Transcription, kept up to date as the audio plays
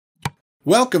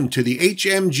Welcome to the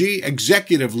HMG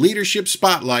Executive Leadership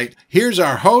Spotlight. Here's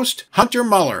our host, Hunter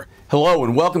Muller. Hello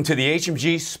and welcome to the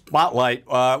HMG Spotlight.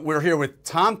 We're here with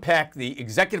Tom Peck, the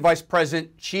Executive Vice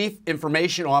President, Chief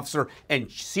Information Officer, and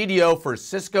CDO for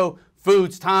Sysco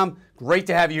Foods. Tom, great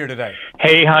to have you here today.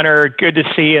 Hey, Hunter. Good to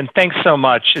see you, and thanks so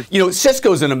much. You know,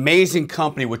 Sysco is an amazing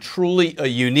company with truly a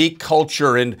unique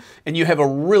culture, and you have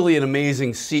an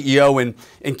amazing CEO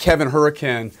in Kevin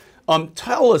Hurricane.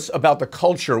 Tell us about the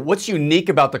culture. What's unique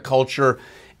about the culture?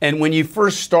 And when you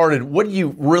first started, what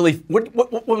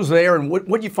was there, and what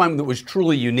did you find that was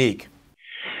truly unique?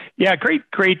 Yeah, great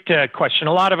question.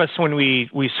 A lot of us, when we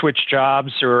switch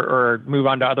jobs or move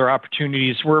on to other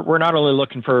opportunities, we're not only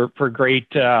looking for great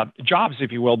jobs,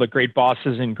 if you will, but great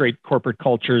bosses and great corporate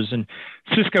cultures. And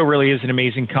Sysco really is an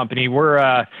amazing company. We're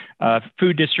a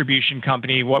food distribution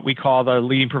company, what we call the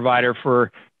leading provider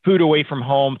for food away from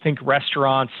home. Think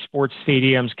restaurants, sports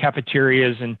stadiums,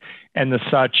 cafeterias, and the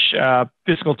such.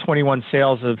 Fiscal 21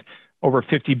 sales of over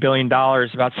 $50 billion.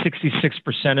 About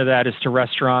 66% of that is to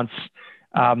restaurants.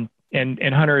 And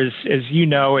Hunter, as you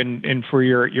know, and for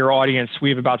your audience, we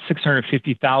have about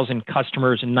 650,000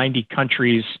 customers in 90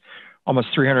 countries, almost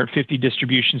 350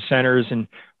 distribution centers, and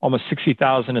almost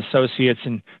 60,000 associates,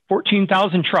 and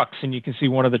 14,000 trucks. And you can see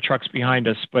one of the trucks behind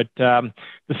us. But the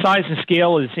size and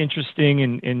scale is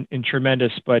interesting and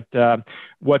tremendous. But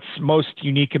what's most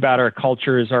unique about our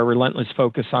culture is our relentless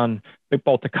focus on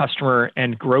both the customer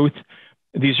and growth.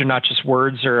 These are not just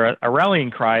words or a rallying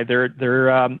cry.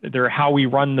 They're how we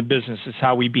run the business. It's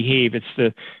how we behave.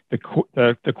 It's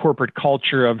the corporate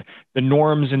culture of the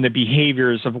norms and the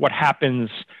behaviors of what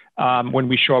happens when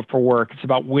we show up for work. It's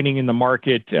about winning in the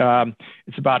market.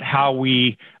 It's about how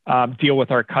we deal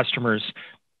with our customers.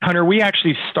 Hunter, we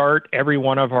actually start every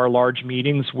one of our large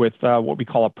meetings with what we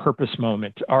call a purpose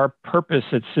moment. Our purpose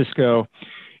at Sysco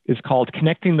is called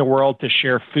Connecting the World to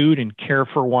Share Food and Care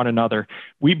for One Another.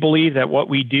 We believe that what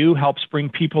we do helps bring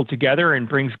people together and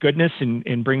brings goodness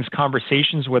and brings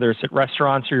conversations, whether it's at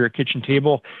restaurants or your kitchen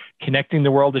table. Connecting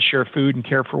the world to share food and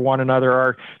care for one another.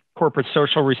 Our corporate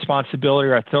social responsibility,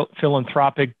 our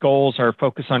philanthropic goals, our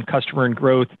focus on customer and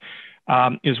growth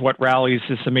is what rallies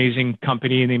this amazing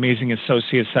company and the amazing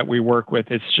associates that we work with.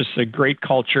 It's just a great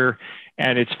culture,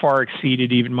 and it's far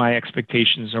exceeded even my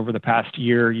expectations over the past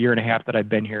year and a half that I've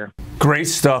been here. Great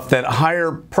stuff. That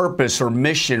higher purpose or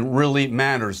mission really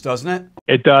matters, doesn't it?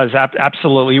 It does,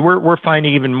 absolutely. We're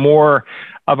finding even more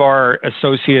of our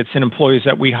associates and employees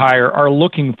that we hire are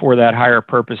looking for that higher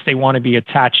purpose. They want to be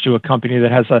attached to a company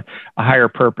that has a higher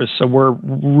purpose. So we're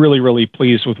really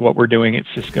pleased with what we're doing at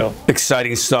Sysco.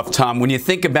 Exciting stuff, Tom. When you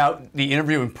think about the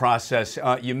interviewing process,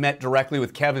 you met directly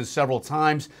with Kevin several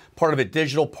times, part of it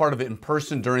digital, part of it in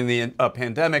person during the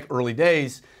pandemic, early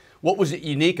days. What was it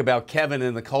unique about Kevin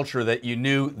and the culture that you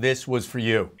knew this was for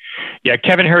you? Yeah,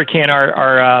 Kevin Hurricane,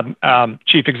 our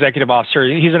Chief Executive Officer,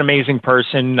 he's an amazing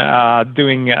person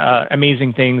doing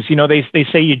amazing things. You know, they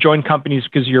say you join companies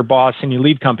because of your boss and you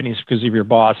leave companies because of your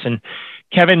boss. And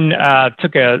Kevin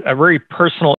took a very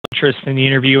personal interest in the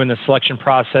interview and the selection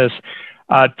process,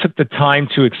 took the time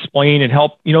to explain and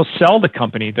help, sell the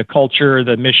company, the culture,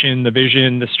 the mission, the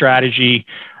vision, the strategy.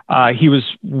 He was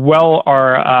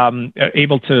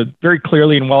able to very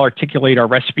clearly and well articulate our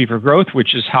recipe for growth,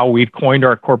 which is how we've coined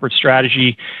our corporate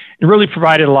strategy. It really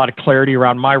provided a lot of clarity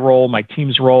around my role, my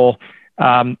team's role.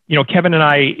 Kevin and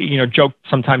I, joke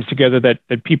sometimes together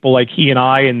that people like he and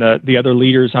I and the other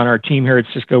leaders on our team here at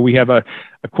Sysco, we have a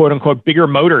quote unquote bigger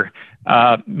motor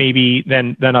maybe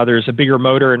than others, a bigger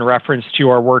motor in reference to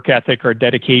our work ethic, our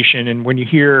dedication. And when you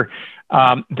hear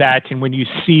that, and when you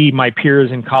see my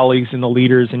peers and colleagues and the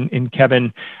leaders in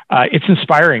Kevin, it's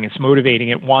inspiring, it's motivating,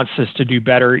 it wants us to do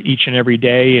better each and every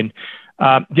day. And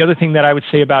the other thing that I would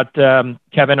say about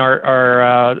Kevin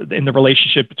in the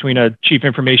relationship between a Chief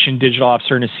Information Digital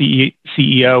Officer and a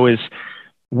CEO is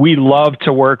we love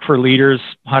to work for leaders,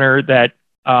 Hunter, that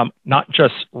not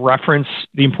just reference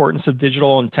the importance of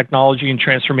digital and technology and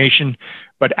transformation,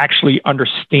 but actually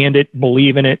understand it,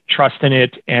 believe in it, trust in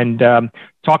it, and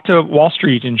talk to Wall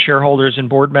Street and shareholders and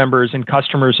board members and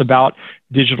customers about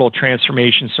digital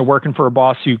transformation. So working for a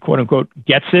boss who quote unquote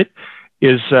gets it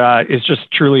is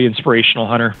just truly inspirational,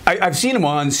 Hunter. I've seen him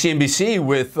on CNBC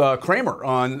with Kramer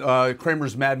on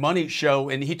Kramer's Mad Money show,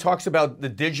 and he talks about the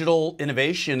digital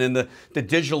innovation and the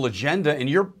digital agenda, and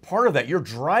you're part of that. You're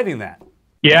driving that.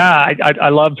 Yeah, I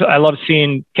love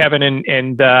seeing Kevin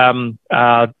and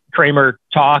Kramer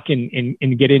talk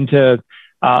and get into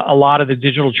a lot of the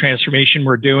digital transformation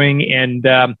we're doing, and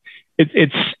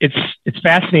it's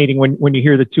fascinating when you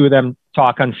hear the two of them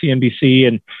talk on CNBC.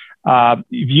 And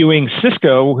viewing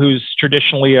Sysco, who's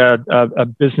traditionally a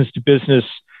business-to-business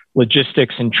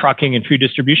logistics and trucking and food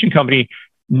distribution company,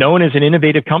 known as an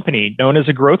innovative company, known as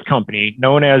a growth company,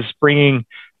 known as bringing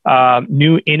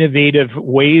new innovative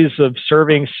ways of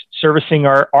servicing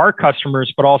our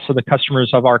customers, but also the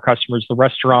customers of our customers, the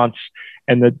restaurants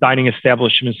and the dining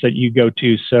establishments that you go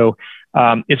to. So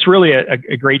it's really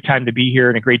a great time to be here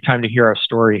and a great time to hear our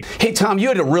story. Hey, Tom, you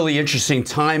had a really interesting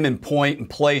time and point and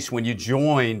place when you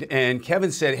joined, and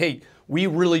Kevin said, hey, we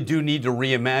really do need to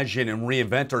reimagine and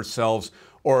reinvent ourselves,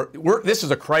 or this is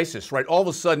a crisis, right? All of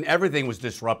a sudden, everything was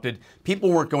disrupted.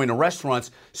 People weren't going to restaurants.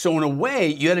 So in a way,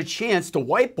 you had a chance to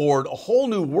whiteboard a whole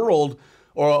new world,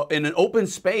 or in an open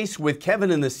space with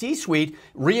Kevin in the C-suite,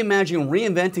 reimagining,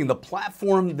 reinventing the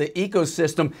platform, the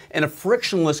ecosystem, and a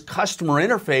frictionless customer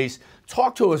interface.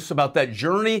 Talk to us about that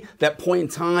journey, that point in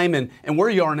time, and where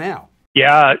you are now.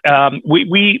 Yeah,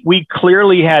 we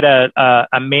clearly had a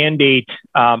mandate,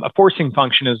 a forcing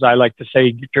function, as I like to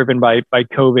say, driven by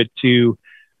COVID, to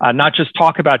not just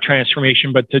talk about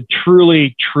transformation, but to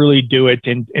truly do it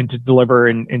and to deliver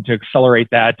and to accelerate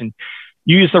that. And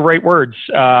use the right words,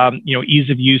 ease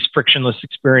of use, frictionless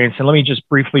experience. And let me just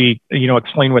briefly,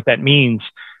 explain what that means.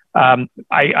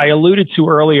 I alluded to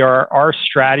earlier our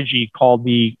strategy called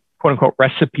the quote unquote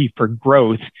recipe for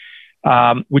growth,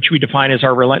 which we define as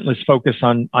our relentless focus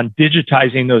on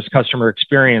digitizing those customer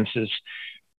experiences.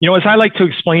 As I like to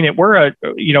explain it, we're as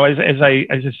I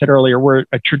said earlier, we're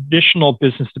a traditional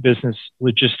business-to-business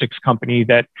logistics company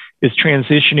that is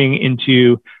transitioning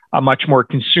into a much more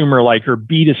consumer-like or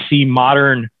B2C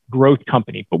modern growth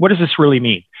company. But what does this really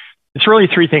mean? It's really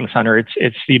three things, Hunter.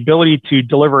 It's the ability to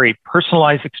deliver a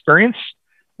personalized experience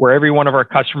where every one of our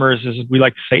customers, as we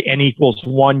like to say, N equals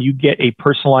one, you get a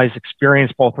personalized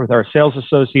experience both with our sales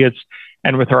associates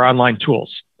and with our online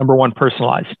tools. Number one,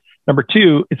 personalized. Number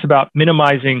two, it's about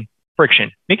minimizing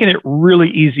friction, making it really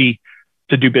easy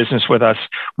to do business with us.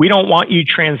 We don't want you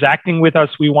transacting with us.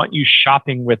 We want you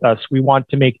shopping with us. We want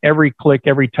to make every click,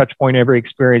 every touch point, every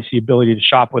experience, the ability to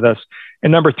shop with us.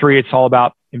 And number three, it's all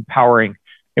about empowering.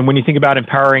 And when you think about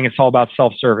empowering, it's all about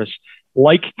self-service.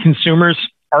 Like consumers,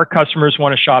 our customers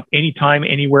want to shop anytime,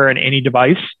 anywhere, on any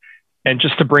device. And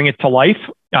just to bring it to life,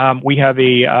 we have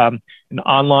an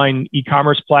online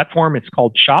e-commerce platform. It's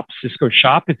called Shop, Sysco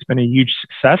Shop. It's been a huge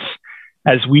success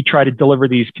as we try to deliver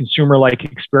these consumer-like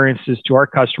experiences to our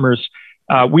customers.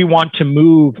 We want to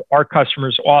move our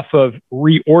customers off of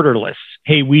reorder lists.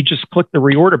 Hey, we just click the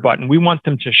reorder button. We want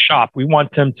them to shop. We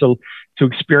want them to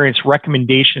experience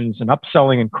recommendations and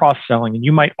upselling and cross-selling. And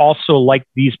you might also like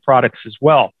these products as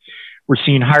well. We're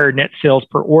seeing higher net sales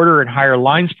per order and higher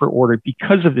lines per order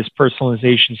because of this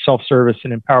personalization, self-service,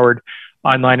 and empowered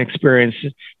online experience.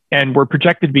 And we're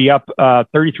projected to be up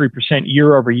 33%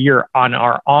 year over year on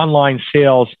our online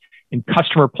sales, and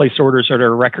customer place orders are at a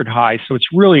record high. So it's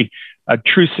really a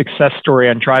true success story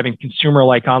on driving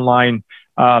consumer-like online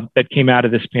that came out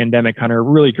of this pandemic, Hunter. A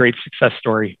really great success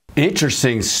story.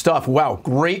 Interesting stuff. Wow,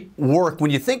 great work.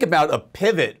 When you think about a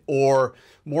pivot, or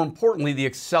more importantly, the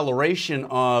acceleration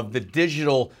of the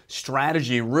digital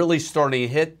strategy really starting to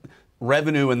hit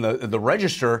revenue in the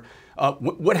register,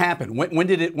 what happened? When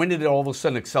did it all of a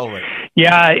sudden accelerate?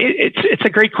 Yeah, it's a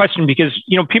great question because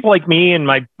people like me and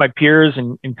my peers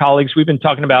and colleagues, we've been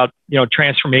talking about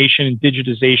transformation and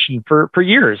digitization for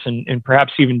years and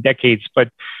perhaps even decades. But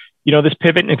this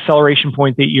pivot and acceleration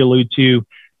point that you allude to,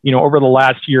 over the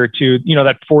last year or two,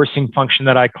 that forcing function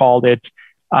that I called it,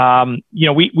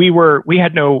 we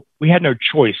had no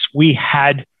choice. We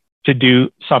had to do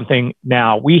something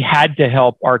now. We had to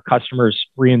help our customers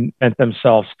reinvent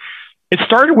themselves. It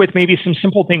started with maybe some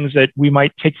simple things that we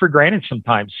might take for granted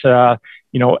sometimes.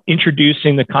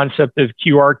 Introducing the concept of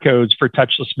QR codes for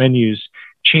touchless menus,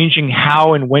 changing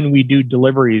how and when we do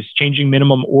deliveries, changing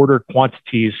minimum order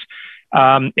quantities,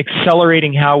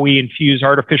 accelerating how we infuse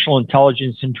artificial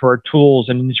intelligence into our tools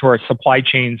and into our supply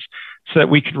chains so that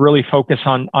we could really focus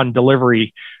on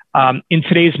delivery. In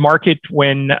today's market,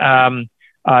 when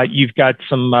you've got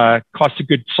some cost of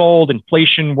goods sold,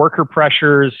 inflation, worker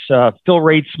pressures, fill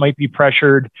rates might be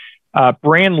pressured.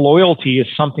 Brand loyalty is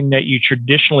something that you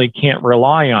traditionally can't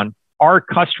rely on. Our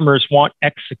customers want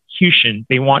execution.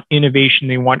 They want innovation.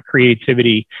 They want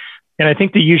creativity. And I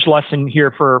think the huge lesson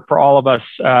here for all of us,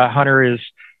 Hunter, is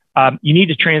you need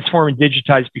to transform and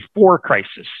digitize before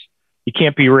crisis. You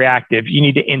can't be reactive. You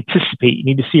need to anticipate. You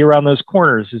need to see around those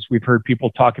corners, as we've heard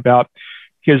people talk about.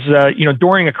 Because,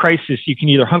 during a crisis, you can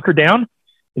either hunker down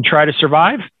and try to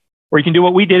survive, or you can do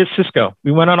what we did at Sysco.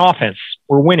 We went on offense.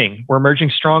 We're winning. We're emerging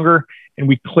stronger, And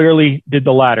we clearly did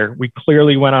the latter. We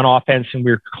clearly went on offense, and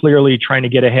we're clearly trying to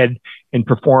get ahead and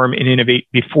perform and innovate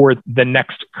before the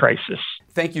next crisis.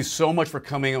 Thank you so much for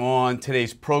coming on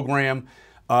today's program.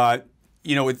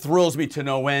 It thrills me to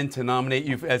no end to nominate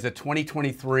you as a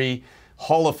 2023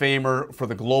 Hall of Famer for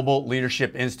the Global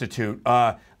Leadership Institute.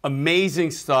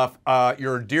 Amazing stuff.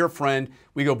 You're a dear friend.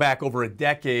 We go back over a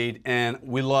decade, and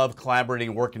we love collaborating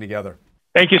and working together.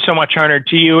 Thank you so much, Hunter.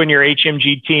 To you and your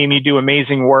HMG team, you do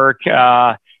amazing work.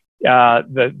 The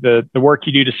work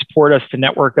you do to support us, to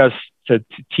network us, to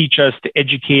teach us, to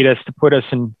educate us, to put us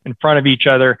in front of each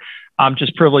other. I'm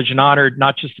just privileged and honored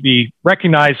not just to be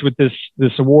recognized with this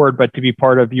award, but to be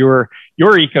part of your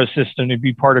ecosystem, to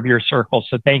be part of your circle.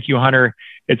 So thank you, Hunter.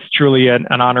 It's truly an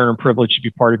honor and privilege to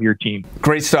be part of your team.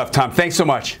 Great stuff, Tom. Thanks so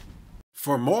much.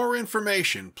 For more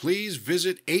information, please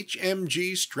visit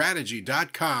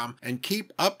hmgstrategy.com and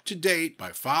keep up to date by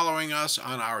following us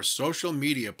on our social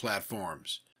media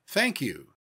platforms. Thank you.